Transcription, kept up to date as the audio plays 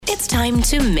It's time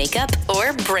to make up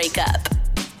or break up.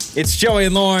 It's Joey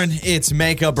and Lauren. It's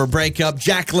Makeup or Breakup.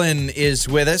 Jacqueline is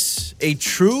with us. A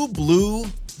true blue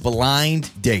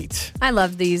blind date. I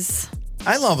love these.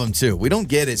 I love them too. We don't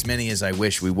get as many as I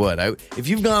wish we would. If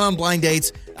you've gone on blind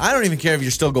dates, I don't even care if you're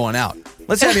still going out.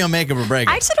 Let's have you on Makeup or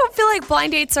Breakup. I actually don't feel like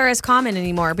blind dates are as common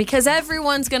anymore because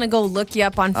everyone's going to go look you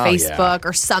up on Facebook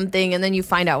or something, and then you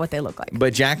find out what they look like.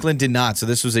 But Jacqueline did not, so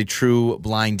this was a true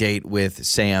blind date with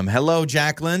Sam. Hello,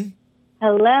 Jacqueline.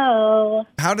 Hello.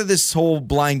 How did this whole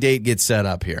blind date get set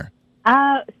up here?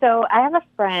 So I have a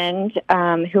friend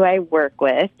who I work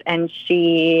with, and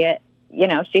she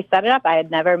set it up. I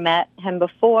had never met him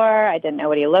before. I didn't know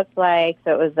what he looked like,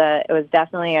 so it was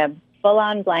definitely a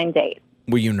full-on blind date.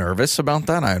 Were you nervous about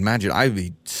that? I imagine I'd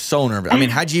be so nervous. I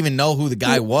mean, how'd you even know who the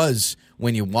guy was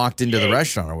when you walked into the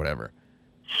restaurant or whatever?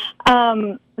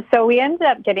 So we ended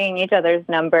up getting each other's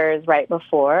numbers right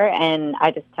before, and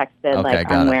I just texted,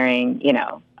 I'm wearing,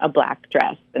 a black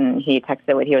dress, and he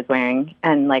texted what he was wearing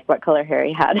and, what color hair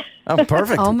he had. Oh,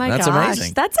 perfect. Oh, my That's gosh.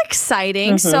 amazing. That's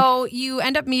exciting. Mm-hmm. So you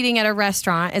end up meeting at a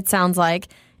restaurant, it sounds like.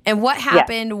 And what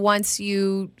happened once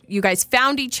you guys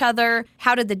found each other?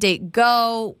 How did the date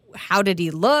go? How did he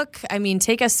look? I mean,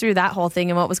 take us through that whole thing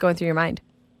and what was going through your mind.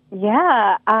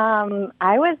 Yeah,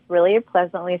 I was really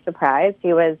pleasantly surprised.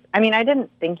 I didn't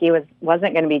think he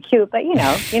wasn't going to be cute, but you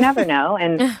never know.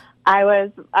 And I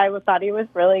thought he was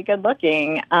really good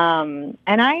looking. And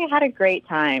I had a great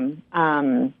time.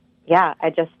 I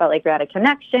just felt like we had a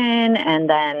connection. And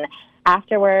then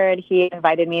afterward, he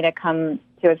invited me to come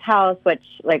to his house, which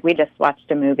we just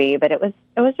watched a movie, but it was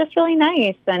just really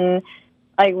nice and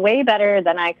way better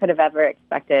than I could have ever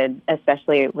expected,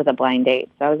 especially with a blind date.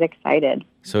 So I was excited.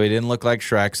 So he didn't look like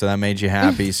Shrek, so that made you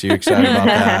happy. So you're excited about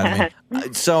that.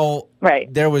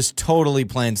 Right. There was totally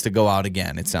plans to go out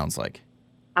again, it sounds like.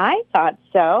 I thought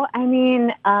so.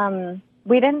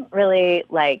 We didn't really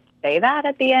say that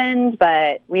at the end,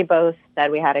 but we both said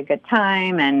we had a good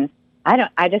time, and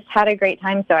I just had a great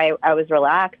time. So I was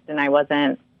relaxed, and I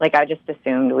wasn't I just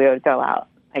assumed we would go out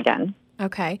again.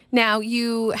 Okay. Now,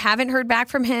 you haven't heard back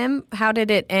from him. How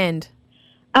did it end?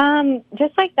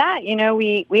 Just like that.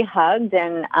 We hugged,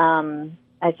 and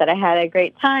I said I had a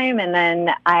great time, and then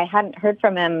I hadn't heard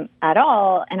from him at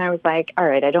all, and I was like, all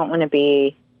right, I don't want to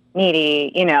be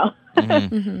needy,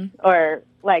 Mm-hmm. or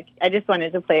I just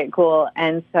wanted to play it cool.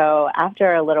 And so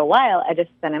after a little while, I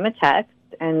just sent him a text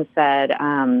and said,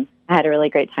 I had a really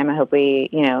great time. I hope we,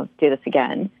 do this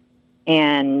again.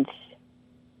 And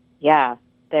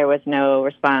there was no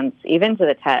response even to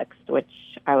the text, which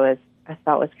I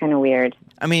thought was kind of weird.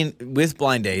 I mean, with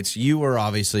blind dates, you were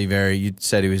obviously you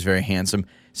said he was very handsome.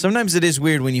 Sometimes it is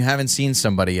weird when you haven't seen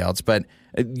somebody else, but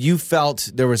you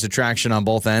felt there was attraction on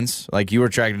both ends? You were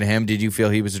attracted to him. Did you feel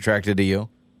he was attracted to you?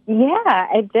 Yeah,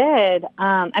 I did.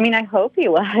 I hope he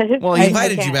was. Well, he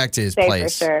invited you back to his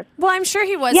place. For sure. Well, I'm sure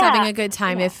he was having a good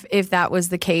time if that was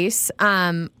the case.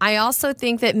 I also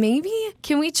think that maybe,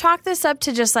 can we chalk this up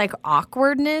to just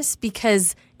awkwardness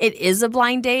because it is a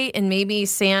blind date and maybe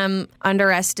Sam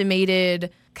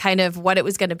underestimated kind of what it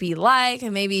was going to be like,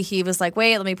 and maybe he was like,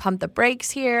 wait, let me pump the brakes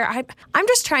here. I'm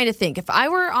just trying to think, if I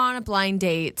were on a blind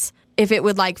date, if it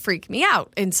would freak me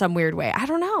out in some weird way. I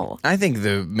don't know. I think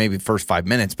the maybe first 5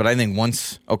 minutes, but I think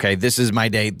once, okay, this is my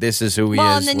date, this is who he is,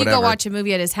 and then whatever. You go watch a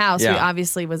movie at his house. Yeah. He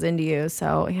obviously was into you,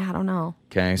 so I don't know.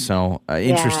 Okay, so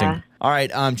interesting. Yeah. All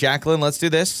right, Jacqueline, let's do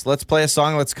this. Let's play a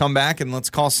song. Let's come back, and let's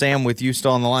call Sam with you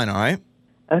still on the line, all right?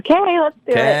 Okay, let's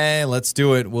do it. Okay, let's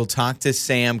do it. We'll talk to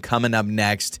Sam coming up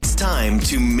next. It's time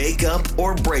to make up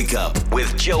or break up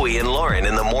with Joey and Lauren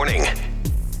in the morning.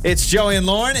 It's Joey and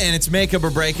Lauren, and it's Makeup or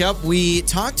Breakup. We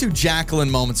talked to Jacqueline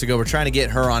moments ago. We're trying to get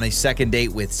her on a second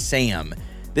date with Sam.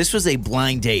 This was a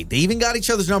blind date. They even got each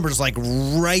other's numbers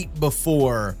right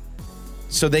before,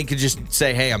 so they could just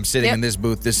say, hey, I'm sitting in this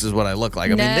booth. This is what I look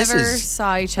like. Never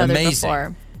saw each other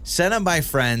before. Sent up by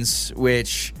friends,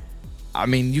 which,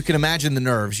 you can imagine the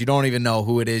nerves. You don't even know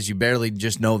who it is. You barely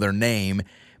just know their name.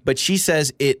 But she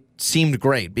says it seemed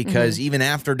great because even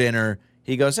after dinner,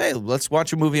 he goes, hey, let's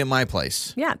watch a movie at my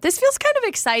place. Yeah, this feels kind of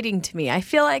exciting to me. I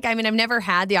feel like, I've never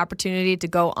had the opportunity to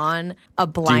go on a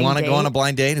blind date. Do you want to go on a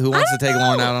blind date? Who wants to take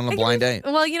Lauren out on a blind date?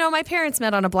 Well, my parents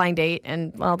met on a blind date,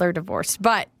 and, they're divorced.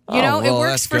 But, it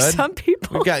works for some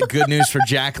people. We've got good news for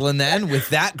Jacqueline then, with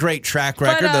that great track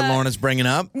record that Lauren is bringing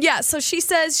up. Yeah, so she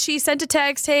says she sent a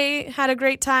text, hey, had a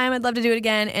great time, I'd love to do it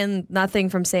again, and nothing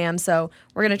from Sam. So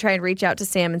we're going to try and reach out to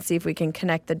Sam and see if we can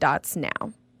connect the dots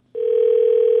now.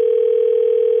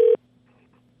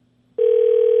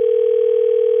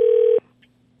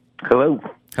 Hello.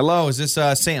 Hello, is this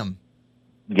Sam?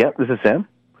 Yep, this is Sam.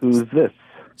 Who's this?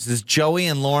 This is Joey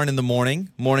and Lauren in the morning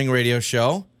radio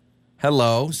show.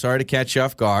 Hello. Sorry to catch you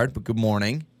off guard, but good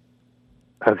morning.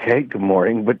 Okay, good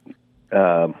morning. But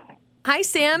Hi,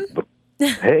 Sam.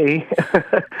 hey,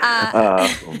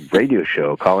 radio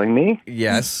show calling me?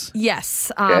 Yes.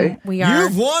 Yes, Okay. we are.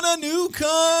 You've won a new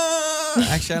car.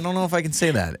 Actually, I don't know if I can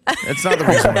say that. That's not the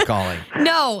reason we're calling.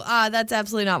 No, that's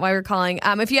absolutely not why we're calling.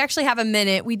 If you actually have a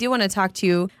minute, we do want to talk to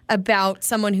you about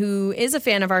someone who is a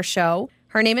fan of our show.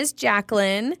 Her name is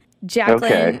Jacqueline.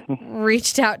 Jacqueline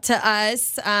reached out to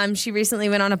us. She recently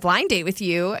went on a blind date with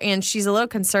you, and she's a little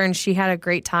concerned. She had a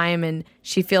great time, and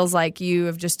she feels like you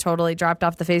have just totally dropped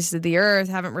off the face of the earth,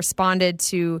 haven't responded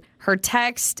to her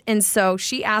text. And so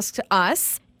she asked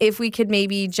us if we could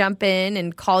maybe jump in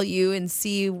and call you and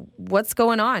see what's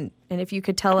going on, and if you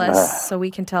could tell us so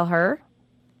we can tell her.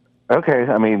 Okay,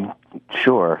 I mean,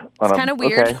 sure. It's kind of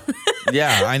weird. Okay.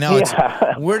 Yeah, I know.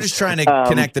 We're just trying to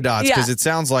connect the dots because Yeah. it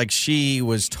sounds like she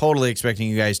was totally expecting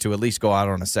you guys to at least go out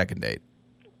on a second date.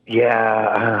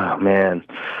 Yeah, oh, man.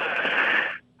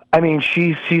 I mean,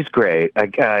 she's great. I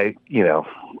don't know.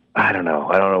 I don't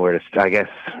know where to start. I guess,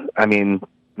 I mean,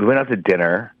 we went out to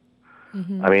dinner.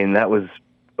 Mm-hmm. I mean, that was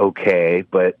okay,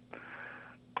 but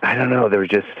I don't know.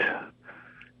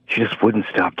 She just wouldn't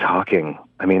stop talking.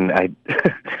 I mean, I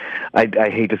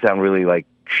hate to sound really like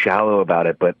shallow about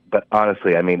it, but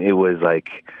honestly, I mean, it was like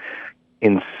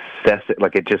incessant.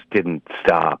 Like it just didn't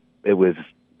stop. It was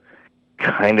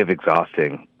kind of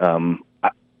exhausting.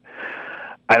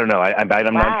 I don't know. I'm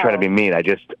not trying to be mean. I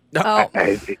just, Oh.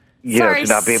 to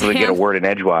not be able to get a Sam. word in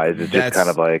edgewise is just kind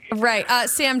of like, Right.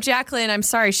 Sam, Jacqueline, I'm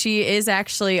sorry. She is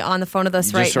actually on the phone with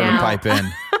us right Just sort now. of pipe in.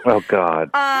 oh God.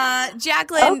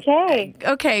 Jacqueline. Okay.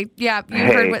 Okay. Yeah. You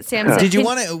Hey. heard what Sam said. Did you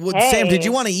want to, Sam? Did Hey.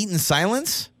 you want to eat in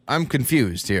silence? I'm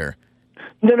confused here.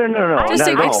 No. Just Not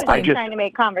at all. explain. I just, trying to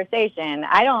make conversation.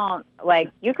 I don't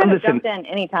you could have Listen. jumped in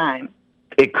anytime.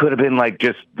 it could have been like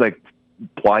just like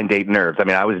blind date nerves. I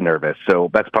mean, I was nervous, so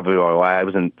that's probably why I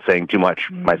wasn't saying too much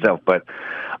myself. But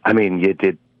I mean, you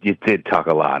did talk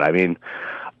a lot. I mean,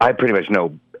 I pretty much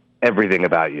know everything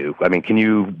about you. I mean,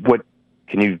 what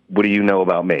do you know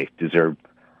about me?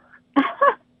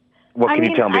 What can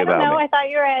you tell me I don't about know. me?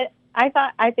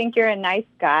 I think you're a nice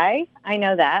guy. I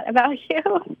know that about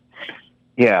you.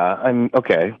 Yeah, I'm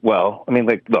okay. Well, I mean,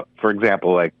 like, look, for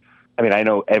example, like, I mean, I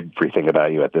know everything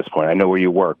about you at this point. I know where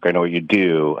you work. I know what you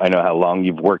do. I know how long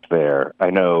you've worked there. I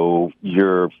know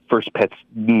your first pet's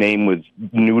name was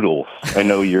Noodles. I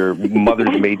know your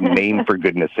mother's maiden name, for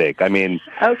goodness sake. I mean,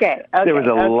 Okay. there was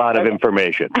a lot of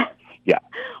information. Yeah.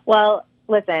 Well,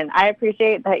 listen, I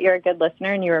appreciate that you're a good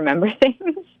listener and you remember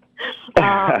things.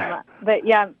 But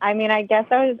yeah, I mean, I guess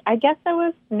I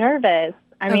was nervous.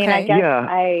 I mean, Okay. I guess Yeah.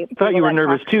 I thought you were people that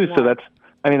nervous talk too, so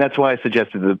more. that's why I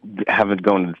suggested having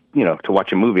gone, to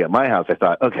watch a movie at my house. I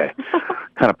thought, okay,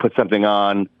 kind of put something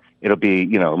on. It'll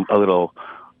be, a little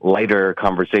lighter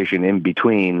conversation in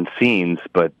between scenes.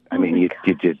 But I mean, you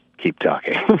did keep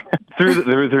talking through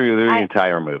the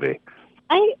entire movie.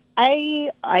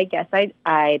 I guess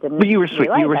I didn't. But you were sweet.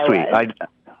 You were realize I sweet.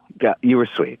 was. You were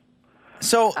sweet.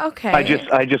 So Okay.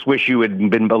 I just wish you had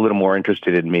been a little more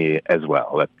interested in me as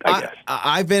well. I guess.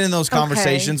 I've been in those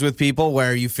conversations with people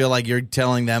where you feel like you're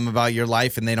telling them about your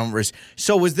life and they don't.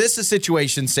 So was this a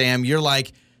situation, Sam? You're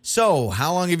like, so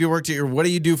how long have you worked at what do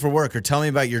you do for work? Or tell me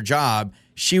about your job.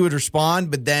 She would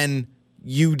respond, but then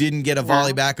you didn't get a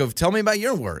volley back of, tell me about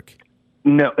your work.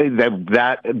 No,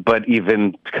 that, but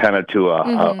even kind of to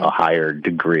a higher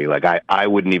degree. Like I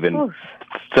wouldn't even,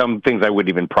 some things I wouldn't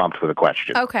even prompt with a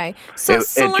question. Okay. So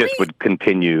It just would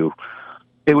continue.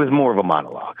 It was more of a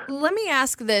monologue. let me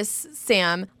ask this,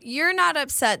 Sam. You're not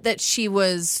upset that she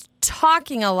was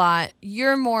talking a lot.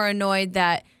 You're more annoyed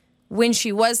that when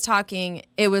she was talking,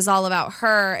 it was all about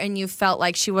her and you felt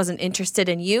like she wasn't interested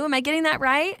in you. Am I getting that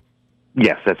right?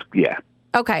 Yes, yeah.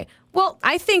 Okay. Well,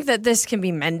 I think that this can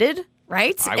be mended,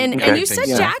 right? And you said,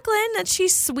 so. Jacqueline, that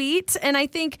she's sweet. And I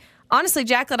think, honestly,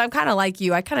 Jacqueline, I'm kind of like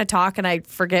you. I kind of talk and I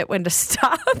forget when to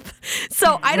stop.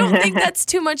 So I don't think that's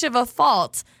too much of a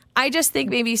fault. I just think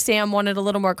maybe Sam wanted a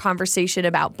little more conversation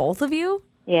about both of you.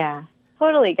 Yeah,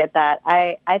 totally get that.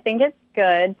 I think it's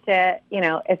good to,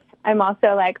 if I'm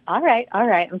also like, all right,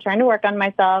 I'm trying to work on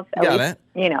myself. Got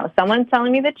it. Someone's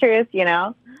telling me the truth,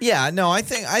 Yeah, no, I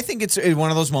think it's one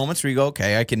of those moments where you go,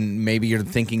 okay, maybe you're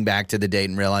thinking back to the date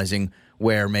and realizing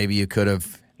where maybe you could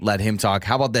have let him talk.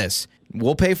 How about this?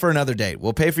 We'll pay for another date.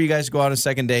 We'll pay for you guys to go on a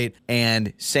second date.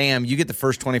 And Sam, you get the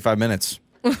first 25 minutes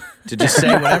to just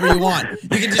say whatever you want. You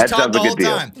can just That talk sounds the like a whole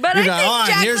deal. time. But you I go, think all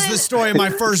right, here's Jacqueline- the story of my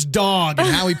first dog and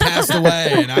how he passed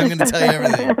away, and I'm going to tell you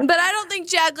everything. But I don't think,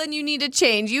 Jacqueline, you need to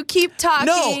change. You keep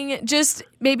talking. Just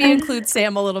maybe include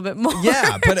Sam a little bit more.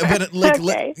 Yeah, but like,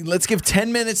 Okay. let's give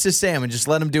 10 minutes to Sam and just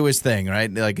let him do his thing,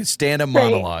 right? Like a stand-up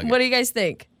monologue. What do you guys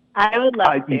think? I would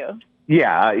love to.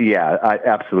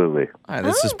 Absolutely. All right,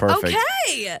 this is perfect.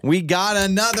 Okay. We got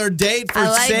another date for I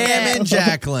like Sam it. and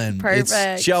Jacqueline. Perfect.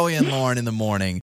 It's Joey and Lauren in the morning.